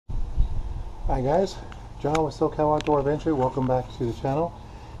Hi guys, John with SoCal Outdoor Adventure. Welcome back to the channel.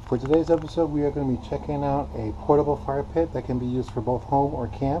 For today's episode, we are going to be checking out a portable fire pit that can be used for both home or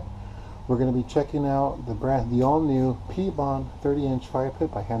camp. We're going to be checking out the all-new Piedmont 30-inch fire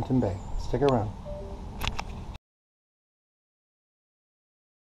pit by Hampton Bay. Stick around.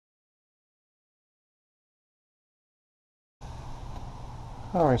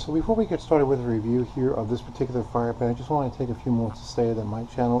 Alright, so before we get started with a review here of this particular fire pit, I just want to take a few moments to say that my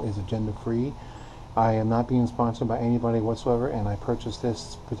channel is agenda free. I am not being sponsored by anybody whatsoever, and I purchased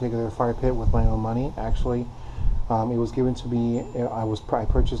this particular fire pit with my own money. Actually, it was given to me. I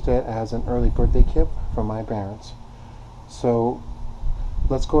purchased it as an early birthday gift from my parents. So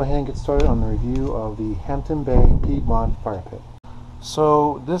let's go ahead and get started on the review of the Hampton Bay Piedmont fire pit.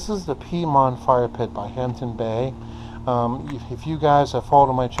 So this is the Piedmont fire pit by Hampton Bay. If you guys have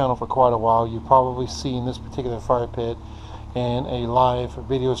followed my channel for quite a while, you've probably seen this particular fire pit in a live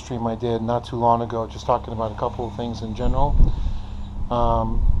video stream I did not too long ago, just talking about a couple of things in general.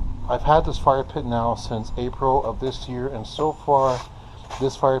 I've had this fire pit now since April of this year, and so far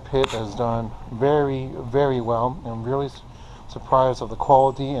this fire pit has done very, very well. I'm really surprised of the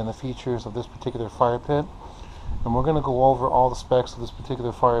quality and the features of this particular fire pit, and we're going to go over all the specs of this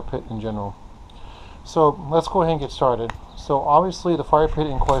particular fire pit in general. So let's go ahead and get started. So obviously the fire pit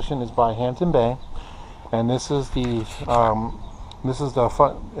in question is by Hampton Bay, and the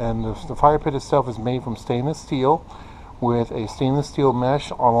fire pit itself is made from stainless steel with a stainless steel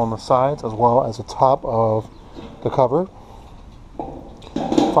mesh along the sides as well as the top of the cover.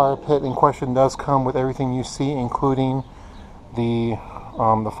 Fire pit in question does come with everything you see, including the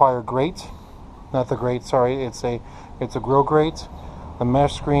fire grate, not the grate, sorry, it's a grill grate, the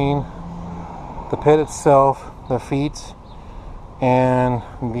mesh screen, the pit itself, the feet, and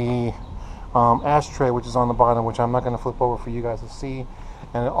the ashtray, which is on the bottom, which I'm not going to flip over for you guys to see.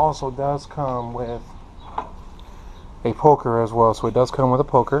 And it also does come with a poker as well, so it does come with a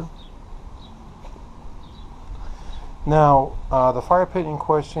poker. Now the fire pit in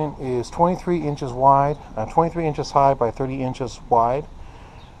question is 23 inches wide, 23 inches high by 30 inches wide.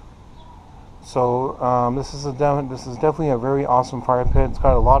 So this is definitely a very awesome fire pit. It's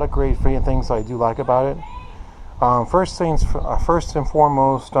got a lot of great things I do like about it. First and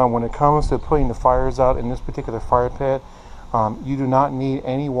foremost, when it comes to putting the fires out in this particular fire pit, you do not need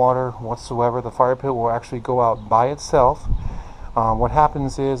any water whatsoever. The fire pit will actually go out by itself. What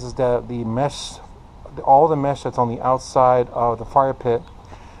happens is that the mesh, all the mesh that's on the outside of the fire pit,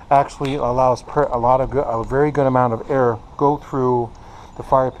 actually allows a very good amount of air go through the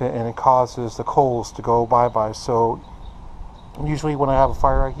fire pit, and it causes the coals to go bye-bye. So usually when I have a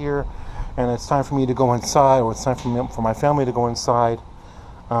fire out here and it's time for me to go inside, or it's time for my family to go inside,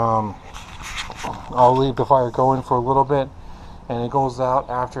 I'll leave the fire going for a little bit, and it goes out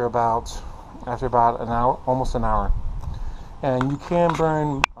after about an hour, almost an hour. And you can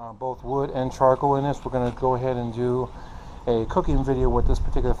burn both wood and charcoal in this. We're going to go ahead and do a cooking video with this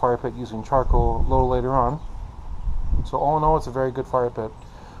particular fire pit using charcoal a little later on. So all in all, it's a very good fire pit.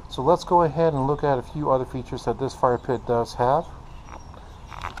 So let's go ahead and look at a few other features that this fire pit does have.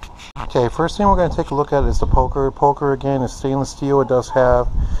 Okay, first thing we're going to take a look at is the poker. Poker, again, is stainless steel. It does have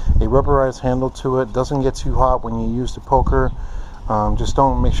a rubberized handle to it. It doesn't get too hot when you use the poker. Just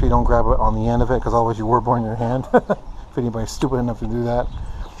make sure you don't grab it on the end of it, because otherwise you will burn your hand if anybody's stupid enough to do that.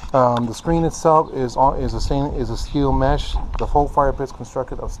 The screen itself is a steel mesh. The whole fire pit is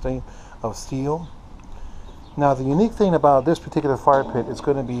constructed of steel. Now the unique thing about this particular fire pit is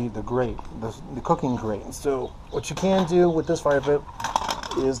going to be the grate, the cooking grate. So what you can do with this fire pit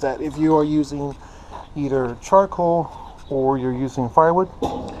is that if you are using either charcoal or you're using firewood,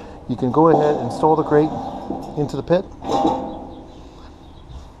 you can go ahead and install the grate into the pit,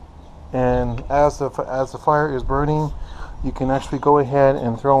 and as the fire is burning, you can actually go ahead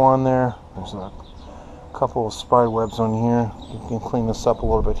and throw on there. There's a couple of spider webs on here. You can clean this up a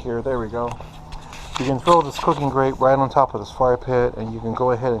little bit here. There we go. You can throw this cooking grate right on top of this fire pit, and you can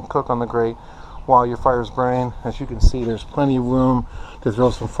go ahead and cook on the grate while your fire is burning. As you can see, there's plenty of room to throw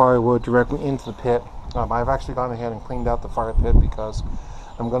some firewood directly into the pit. I've actually gone ahead and cleaned out the fire pit because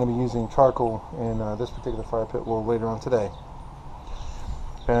I'm going to be using charcoal in this particular fire pit a little later on today.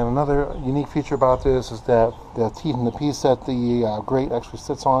 And another unique feature about this is that the piece that the grate actually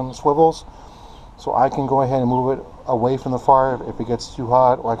sits on swivels, so I can go ahead and move it away from the fire if it gets too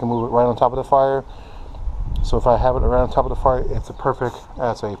hot, or I can move it right on top of the fire. So if I have it right on top of the fire, it's a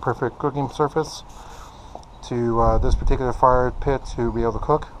perfect cooking surface to this particular fire pit to be able to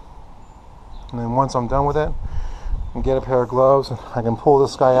cook. And then once I'm done with it, I get a pair of gloves, I can pull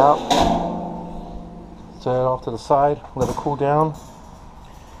this guy out, set it off to the side, let it cool down,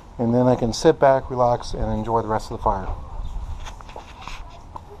 and then I can sit back, relax, and enjoy the rest of the fire.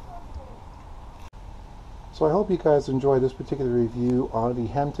 So I hope you guys enjoyed this particular review on the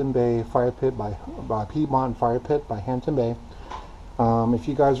Hampton Bay Fire Pit by Piedmont Fire Pit by Hampton Bay. If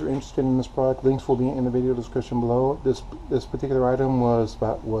you guys are interested in this product, links will be in the video description below. This particular item was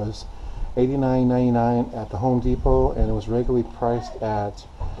 $89.99 at the Home Depot, and it was regularly priced at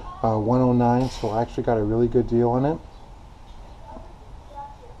 $109, so I actually got a really good deal on it.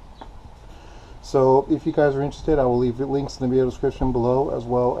 So if you guys are interested, I will leave links in the video description below, as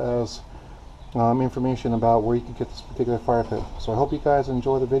well as information about where you can get this particular fire pit. So I hope you guys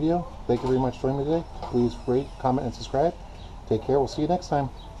enjoy the video. Thank you very much for joining me today. Please rate, comment, and subscribe. Take care. We'll see you next time.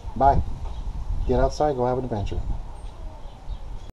 Bye. Get outside. Go have an adventure.